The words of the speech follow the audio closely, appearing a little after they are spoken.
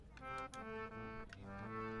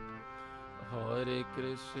Hare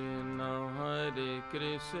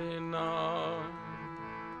Krishna,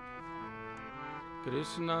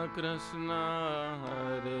 Krishna Krishna,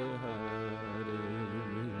 Hare Hare,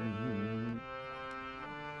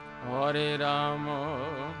 Hare Rama,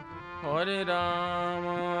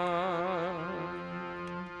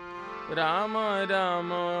 Rama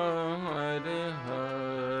Rama, Hare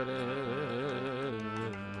Hare,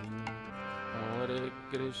 Hare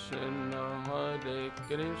Krishna,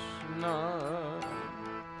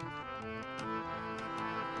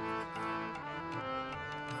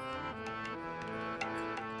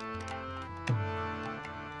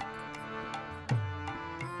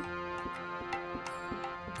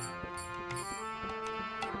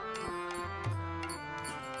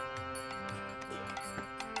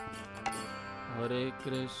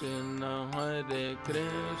 Hare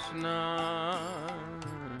Krishna,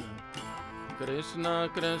 Krishna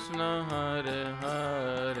Krishna, Hare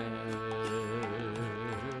Hare,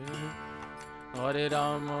 Hare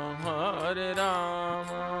Rama,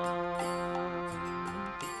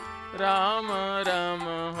 Rama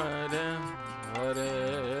Rama, Hare Hare.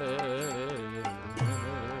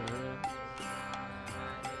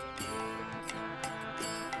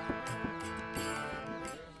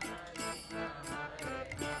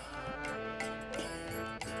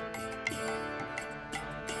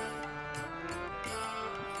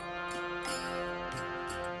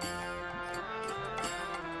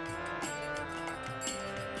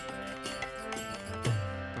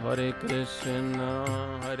 Hare Krishna,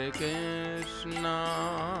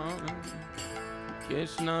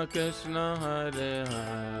 Krishna Krishna, Hare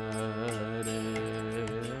Hare,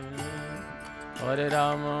 Hare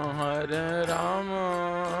Rama,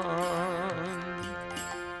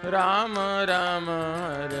 Rama Rama,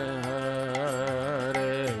 Hare Hare.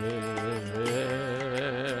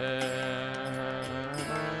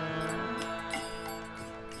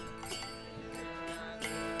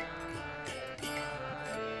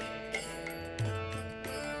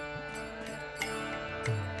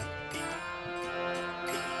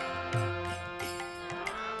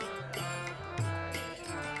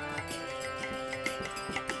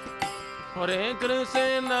 Hare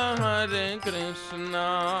Krishna,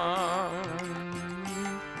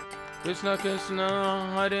 Krishna Krishna,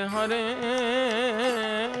 Hare Hare,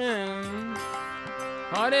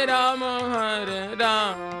 Hare Rama,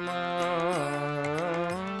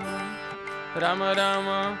 Rama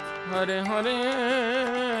Rama, Hare Hare.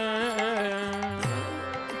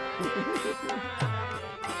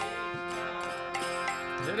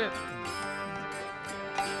 Did it?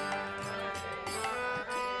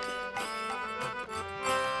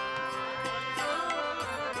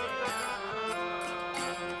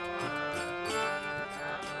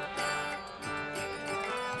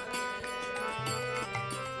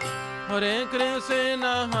 Hare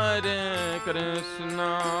Krishna,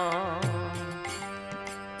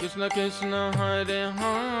 Krishna Krishna, Hare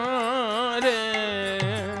Hare,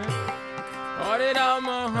 Hare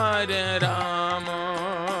Rama,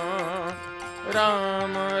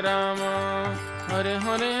 Rama Rama, Hare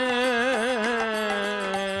Hare.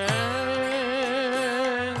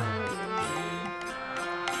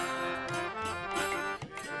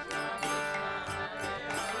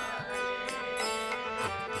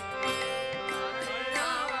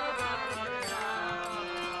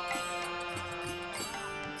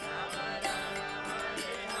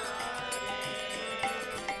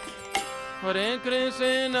 Hare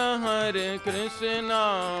Krishna,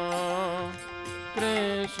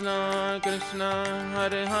 Krishna Krishna,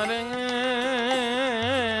 Hare Hare,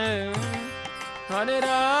 Hare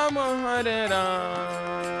Rama,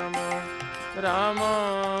 Rama Rama,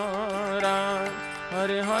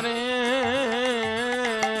 Hare Hare.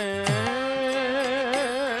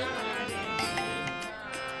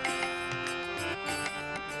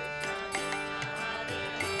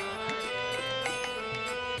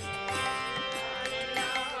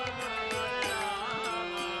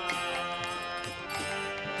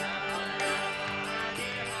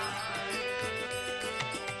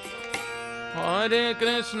 Hare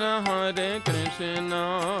Krishna,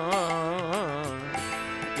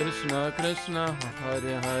 Krishna Krishna,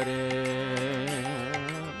 Hare Hare,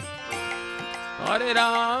 Hare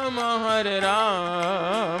Rama,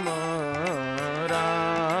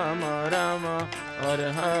 Rama Rama,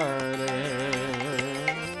 Hare Hare.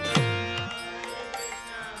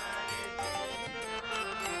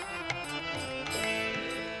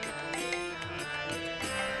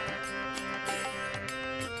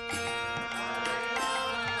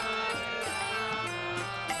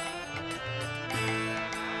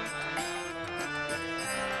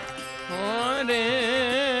 Hare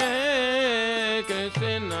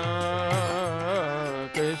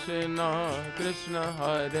Krishna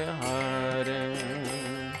Hare Hare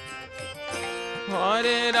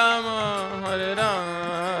Hare Rama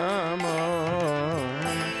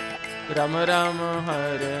Rama Rama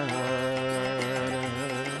Hare Hare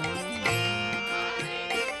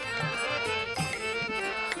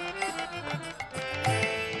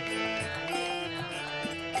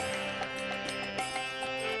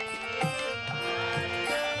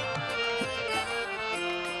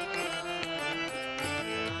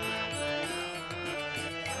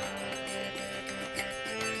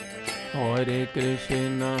Hare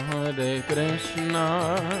Krishna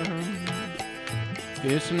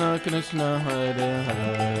Krishna Krishna Hare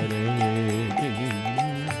Hare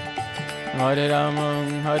Hare Rama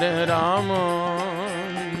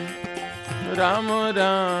Rama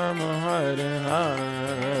Rama Hare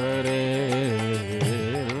Hare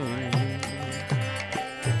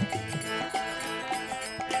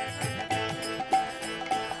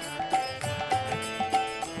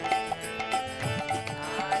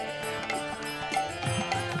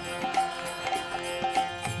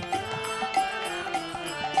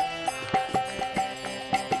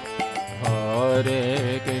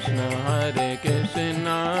Hare Krishna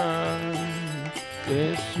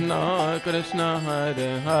Krishna Krishna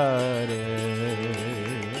Hare Hare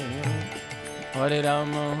Hare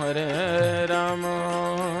Rama Rama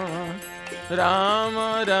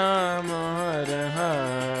Rama Hare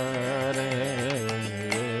Hare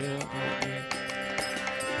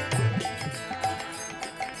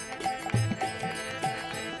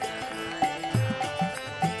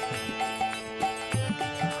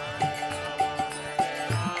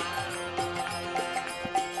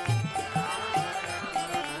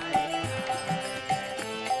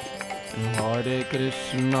Hare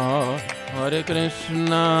Krishna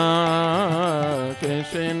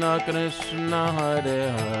Krishna Krishna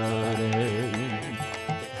Hare Hare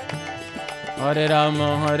Hare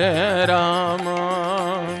Rama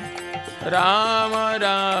Rama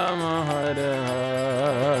Rama Hare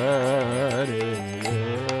Hare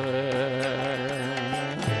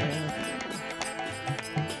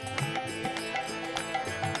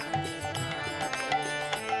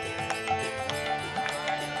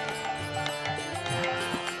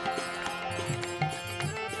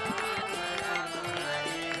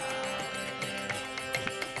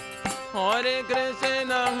Hare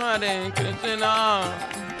Krishna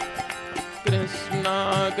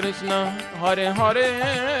Krishna Krishna Hare Hare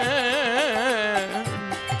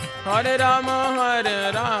Hare Rama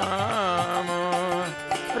Rama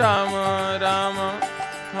Rama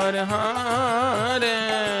Hare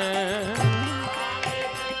Hare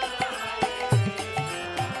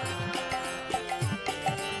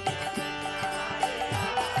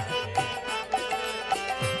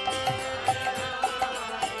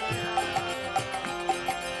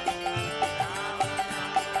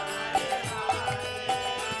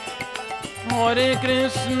Hare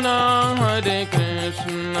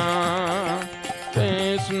Krishna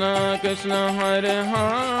Krishna Krishna Hare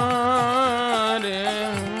Hare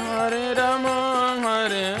Hare Rama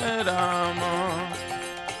Rama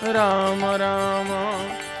Rama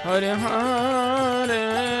Hare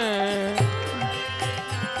Hare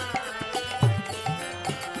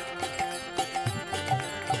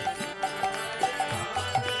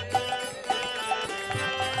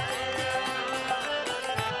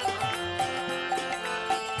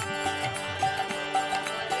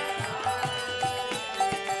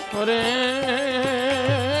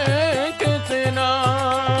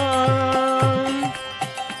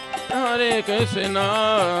Hare Krishna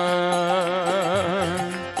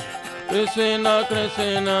Krishna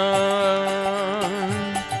Krishna Hare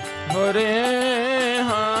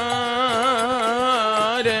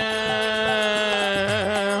Hare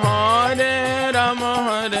Hare Rama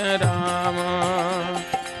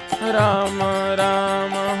Rama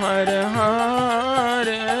Rama Hare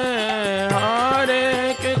Hare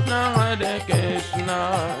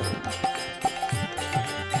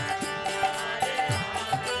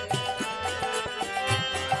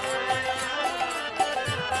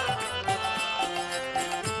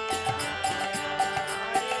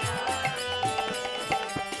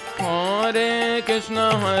Hare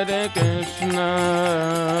Krishna Hare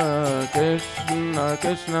Krishna Krishna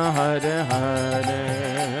Krishna Hare Hare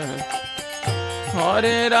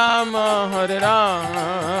Hare Rama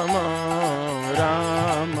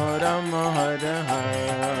Rama Rama Hare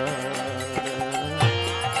Hare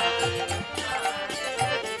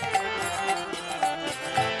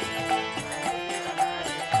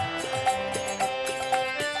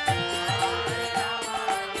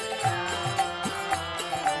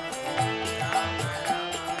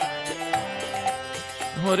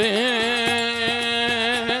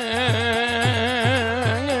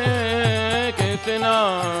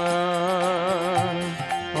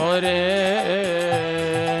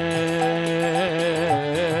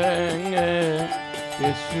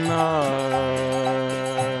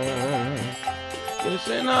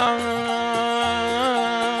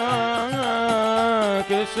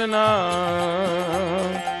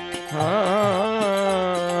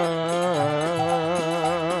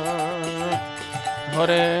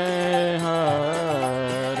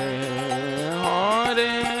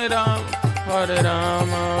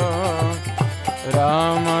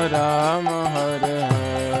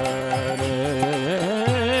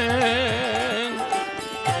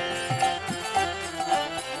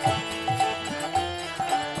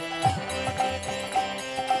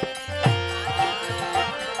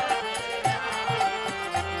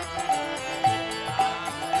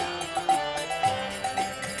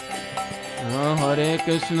Hare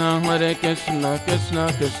Krishna, Hare Krishna,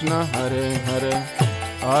 Krishna Krishna, Hare Hare,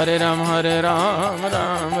 Hare Ram, Hare Rama,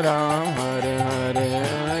 Rama Rama, Hare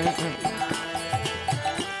Hare.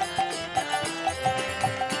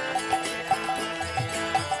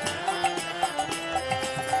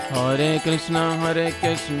 Hare Krishna,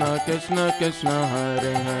 Krishna Krishna,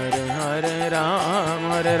 Hare Hare, Hare Ram,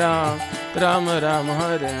 Ram Ram,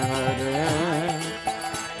 Hare Hare.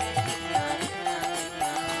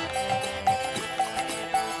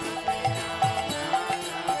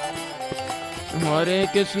 Hare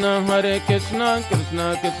Krishna, Krishna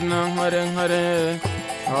Krishna, Hare Hare,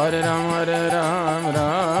 Hare Ram,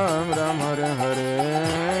 Ram Ram, Hare Hare. Hare Krishna, Krishna Krishna, Hare Hare, Hare Ram, Ram Ram, Hare Hare.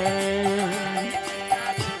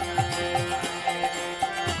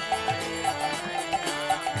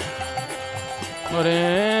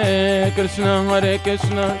 Hare Krishna, Krishna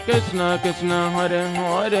Krishna, Hare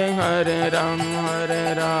Hare, Hare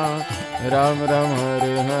Ram, Ram Ram,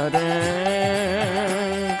 Hare Hare.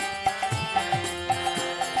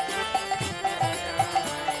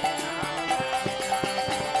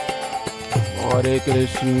 Hare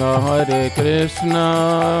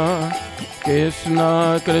Krishna,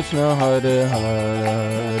 Krishna Krishna, Hare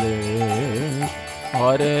Hare,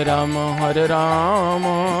 Hare Ram,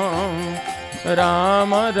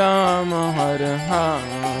 Ram Ram, Hare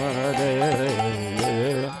Hare.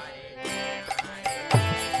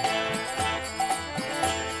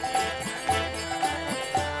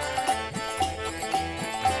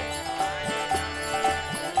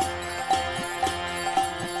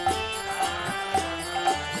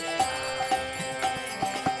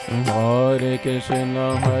 Hare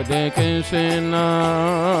Krishna,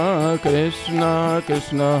 Krishna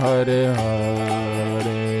Krishna, Hare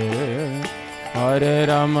Hare, Hare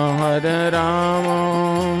Ram,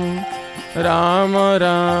 Ram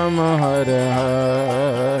Ram, Hare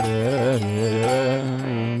Hare.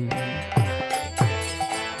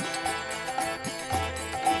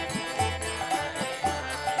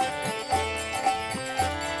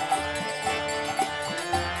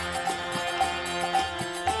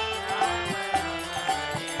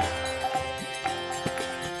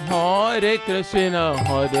 Hare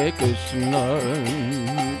Krishna,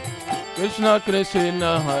 Krishna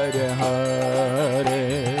Krishna, Hare Hare,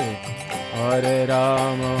 Hare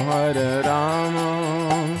Ram,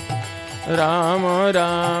 Ram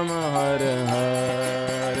Ram, Hare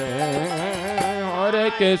Hare. Hare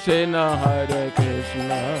Krishna, Hare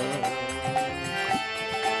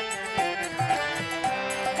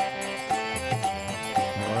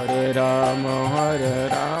Ram,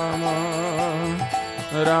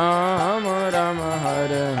 Ram Ram,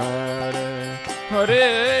 Hare Hare. Hare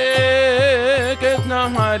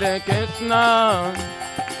Krishna,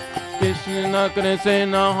 Krishna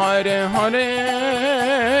Krishna, Hare Hare,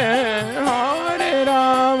 Hare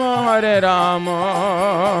Ram,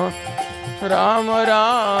 Ram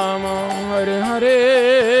Ram, Hare Hare.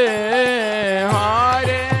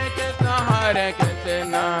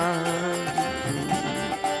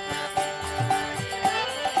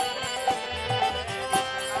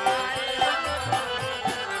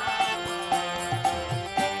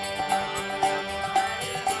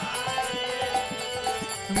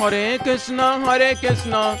 Hare Krishna, Hare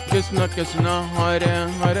Krishna, Krishna Krishna, Hare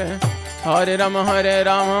Hare, Hare Ram,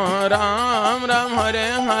 Ram Ram, Hare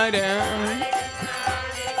Hare.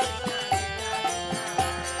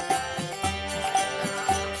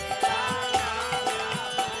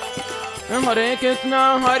 Hare Krishna,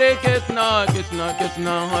 Krishna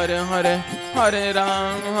Krishna, Hare Hare, Hare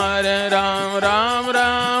Ram, Ram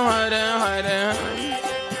Ram, Hare Hare.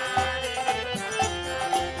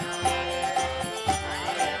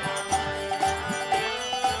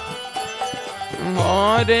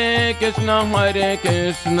 Hare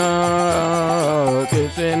Krishna,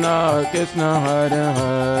 Krishna Krishna, Hare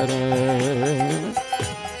Hare,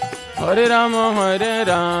 Hare Rama,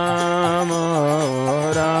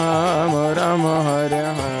 Rama Rama,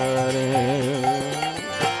 Hare Hare.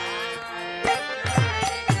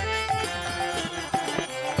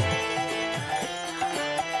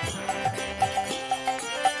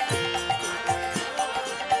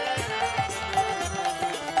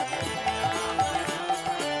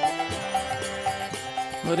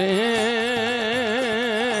 Hare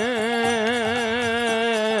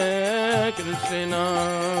Krishna,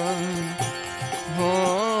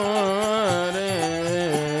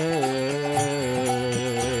 Hare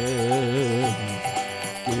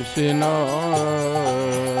Krishna,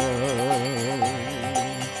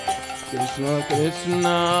 Krishna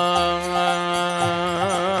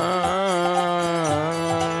Krishna,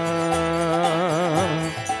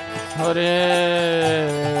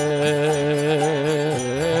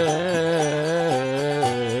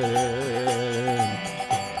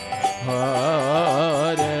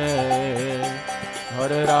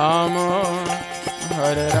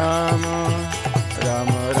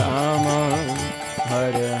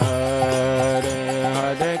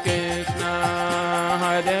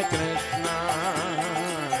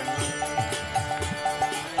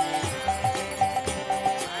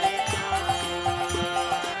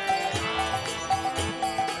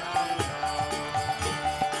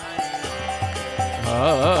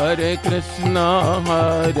 Hare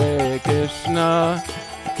Hare Krishna,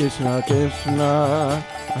 Krishna Krishna,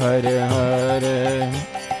 Hare Hare,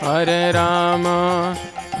 Hare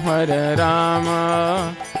Rama,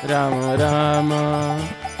 Rama Rama,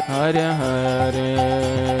 Hare Hare.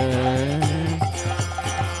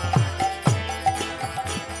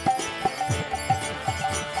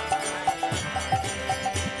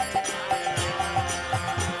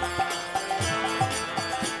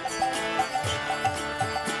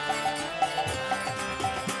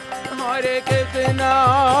 Hare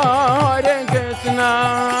Krishna,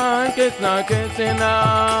 Krishna Krishna,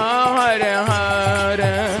 Hare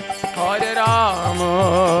Hare, Hare Rama,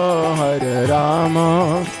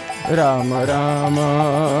 Rama Rama,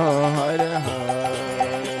 Hare Hare.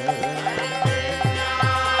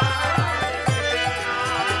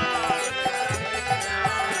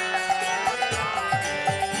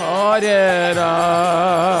 Hare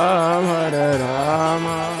Rama,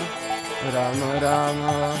 Rama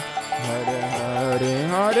Rama, Hare Hare,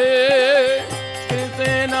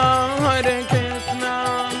 Hare Krishna,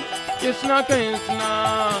 Krishna Krishna,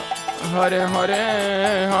 Hare Hare,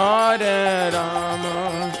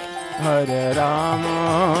 Hare Rama,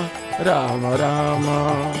 Rama Rama,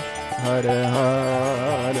 Hare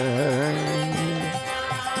Hare.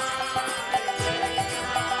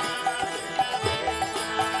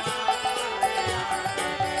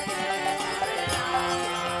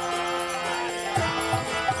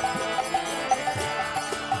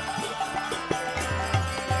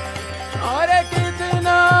 Hare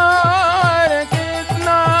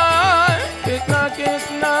Krishna, Krishna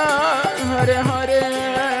Krishna, Hare Hare,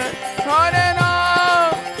 Hare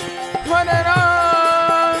Ram,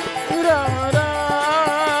 Ram Ram,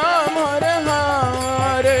 Hare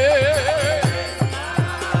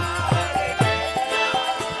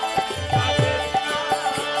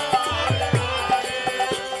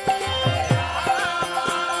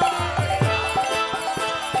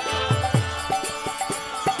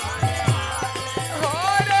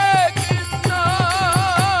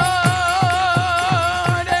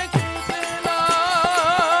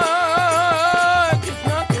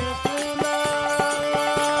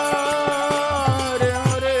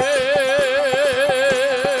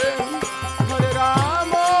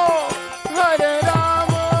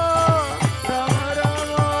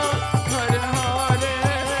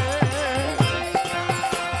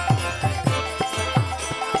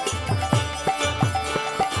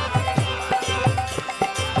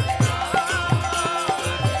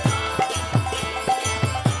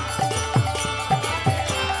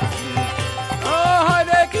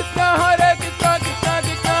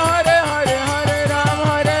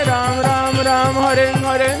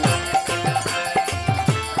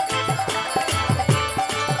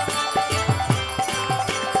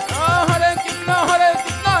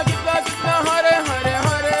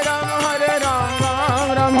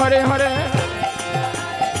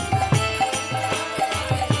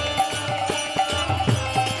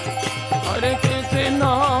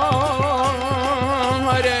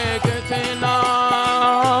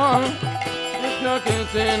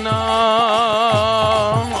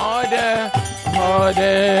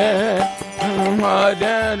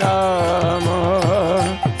Hare Rama,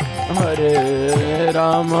 Hare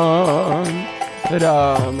Rama,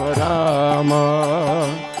 Rama Rama,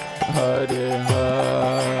 Hare Hare.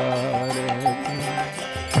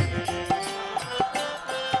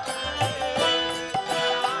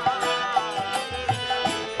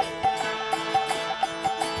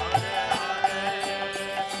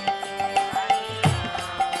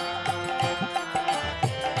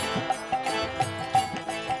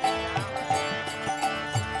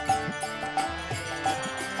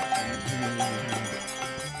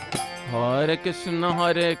 Hare Krishna,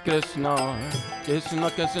 Krishna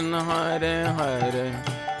Krishna, Hare Hare,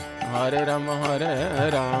 Hare Rama,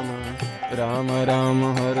 Rama Rama,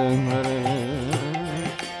 Hare Hare.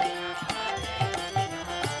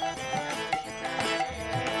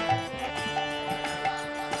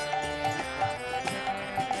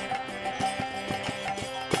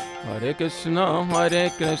 Hare Krishna,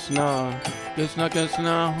 Krishna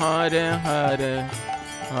Krishna, Hare Hare,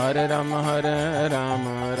 Hare Rama,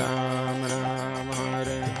 Rama Rama,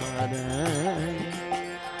 Hare Hare.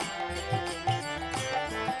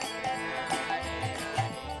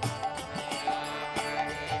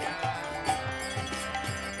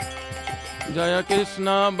 Jaya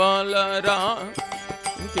Krishna Balaram,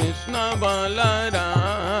 Krishna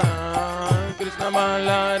Balaram, Krishna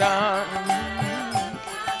Balaram,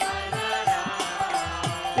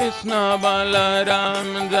 Krishna Balaram,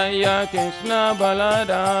 Jaya Krishna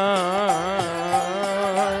Balaram,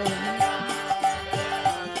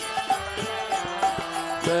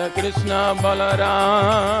 Jaya Krishna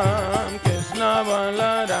Balaram, Krishna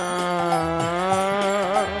Balaram,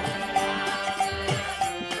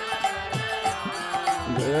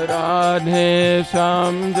 Jaya Radhe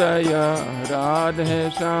Sham, Jaya Radhe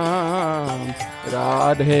Sham,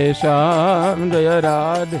 Radhe Sham, Jaya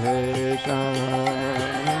Radhe Sham.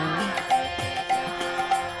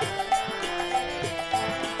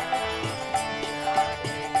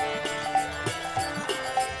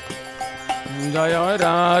 Jaya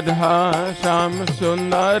Radha Sham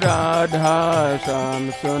Sundar, Radha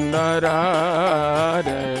Sham Sundar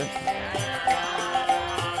Radhe.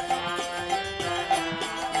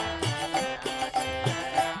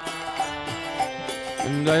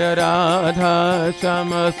 Jaya Radha Sham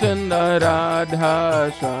Sundar, Radha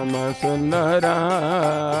Sham Sundar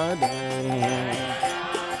Radhe.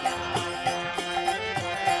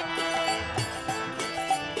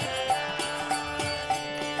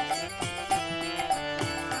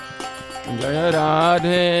 Jaya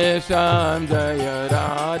Radhe Sham, Jaya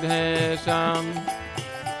Radhe Sham,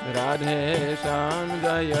 Radhe Sham,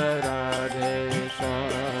 Jaya Radhe Sham.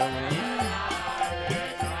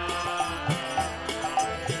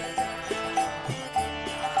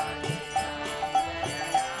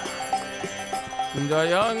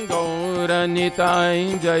 Jaya Gauranitai,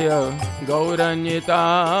 Jaya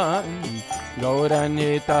Gauranitai,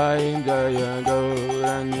 Gauranitai, Jaya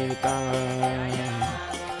Gauranitai.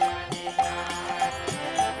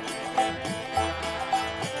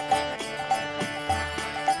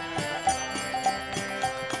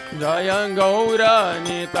 Jaya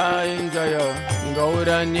Gauranitai, Jaya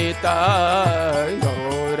Gauranitai,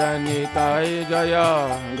 Gauranitai, Jaya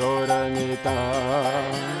Gauranitai.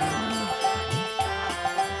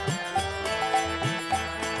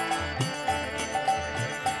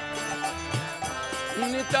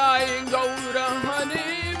 Nitai Gaura Hari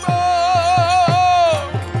Bo,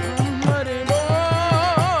 Hari Bo,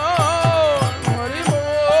 Hari Bo,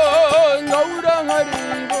 Gaura Hari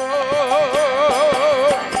Bo.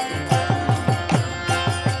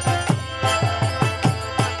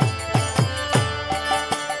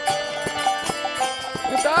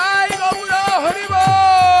 Nitai Gaura Hari Bo,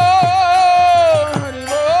 Hari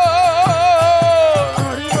Bo,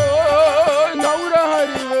 Hari Bo, Gaura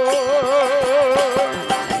Hari Bo.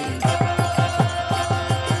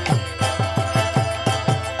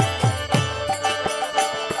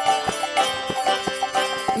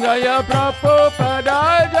 Jaya Prabhupada,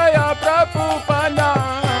 Jaya Prabhupada,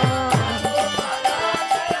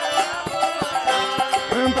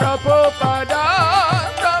 Prabhupada,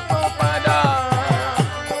 Prabhupada,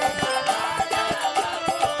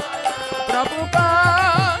 Prabhupada,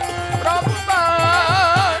 Prabhupada,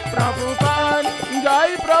 Prabhupada,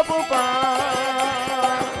 Jai Prabhupada.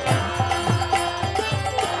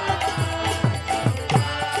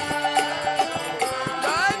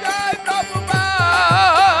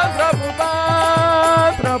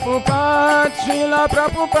 Prabhupada, Srila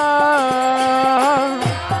Prabhupada,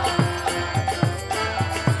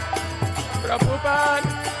 Prabhupada,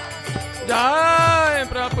 Jai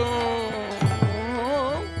Prabhupada,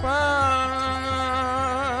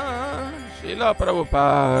 Srila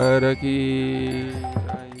Prabhupada की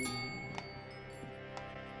जय।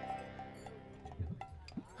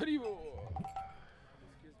 हरि बोल।